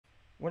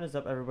What is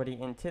up, everybody?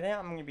 And today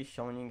I'm going to be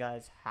showing you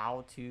guys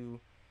how to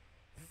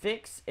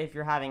fix if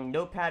you're having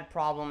Notepad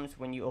problems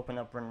when you open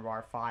up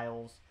Winrar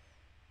files.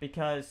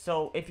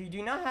 So if you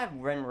do not have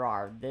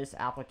Winrar, this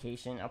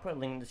application, I'll put a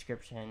link in the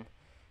description.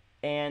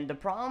 And the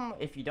problem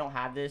if you don't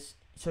have this,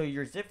 so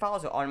your zip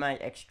files will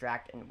automatically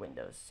extract in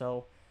Windows.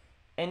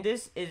 And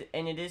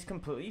it is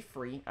completely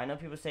free. I know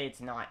people say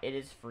it's not. It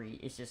is free.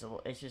 It's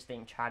just they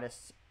try to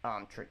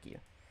trick you.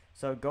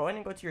 So go ahead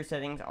and go to your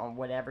settings on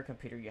whatever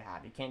computer you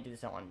have. You can't do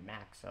this on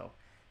Mac, so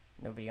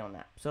no video on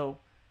that. So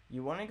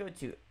you want to go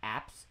to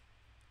apps,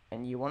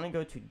 and you want to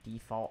go to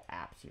default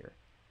apps here.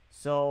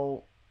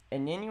 So,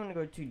 and then you want to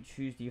go to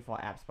choose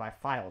default apps by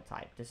file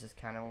type. This is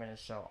kind of going to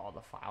show all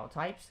the file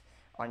types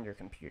on your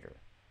computer.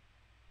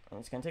 And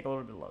it's going to take a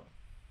little bit to load.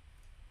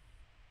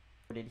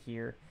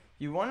 Here,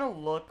 you want to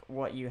look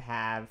what you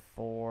have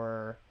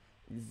for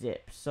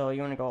zip. So you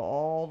want to go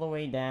all the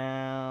way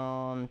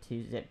down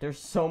to zip. There's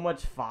so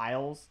much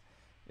files.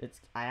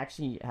 I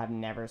actually have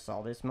never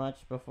saw this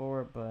much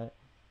before, but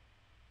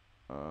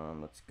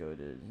let's go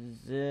to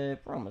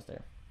zip. We're almost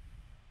there.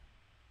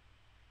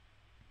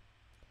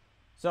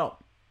 So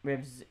we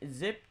have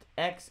zipped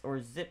X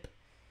or zip.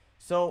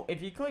 So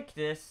if you click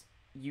this,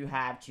 you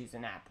have choose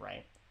an app,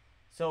 right?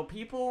 So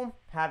people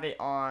have it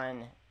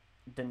on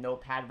the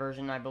Notepad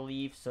version, I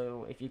believe.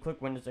 So if you click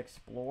Windows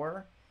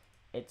Explorer,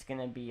 it's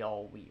gonna be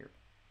all weird.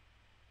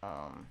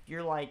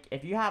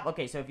 If you have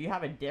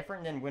a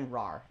different than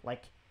Winrar,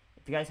 like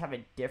if you guys have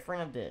a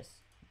different of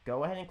this,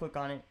 go ahead and click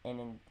on it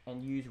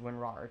and use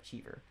Winrar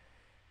Achiever,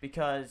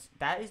 because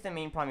that is the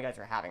main problem you guys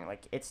are having.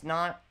 Like, it's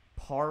not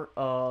part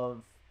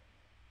of,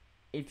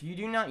 if you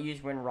do not use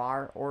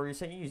WinRAR, or you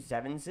say you use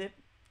 7-zip,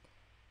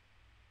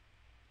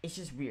 it's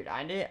just weird.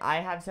 I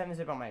have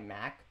 7-zip on my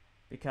Mac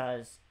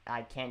because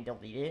I can't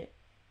delete it,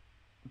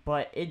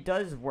 but it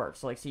does work.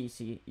 So like, you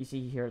see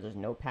here, there's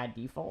Notepad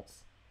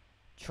defaults.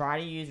 Try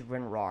to use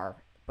WinRAR,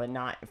 but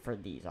not for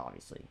these,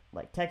 obviously.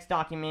 Like text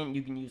document,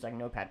 you can use like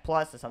Notepad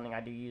Plus. That's something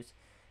I do use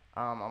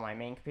on my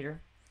main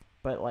computer.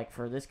 But like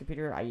for this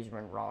computer, I use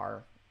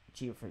WinRAR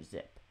Achiever for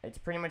zip. It's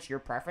pretty much your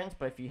preference,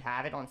 but if you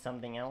have it on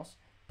something else,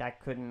 that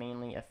could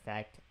mainly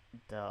affect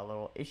the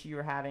little issue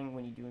you're having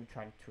when you do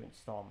try to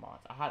install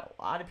mods. I had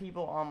a lot of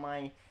people on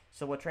my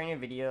What Training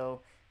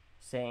video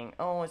saying,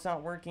 oh, it's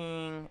not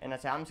working, and I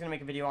said I'm just gonna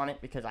make a video on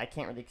it because I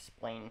can't really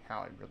explain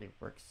how it really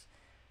works.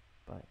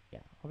 But yeah,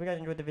 hope you guys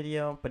enjoyed the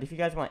video. But if you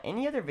guys want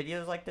any other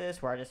videos like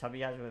this where I just help you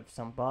guys with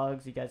some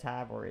bugs you guys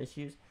have or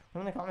issues,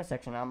 leave in the comment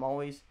section. I'm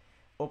always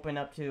open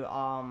up to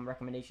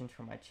recommendations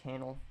for my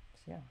channel.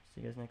 So yeah,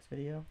 see you guys next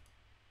video.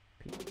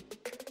 Peace.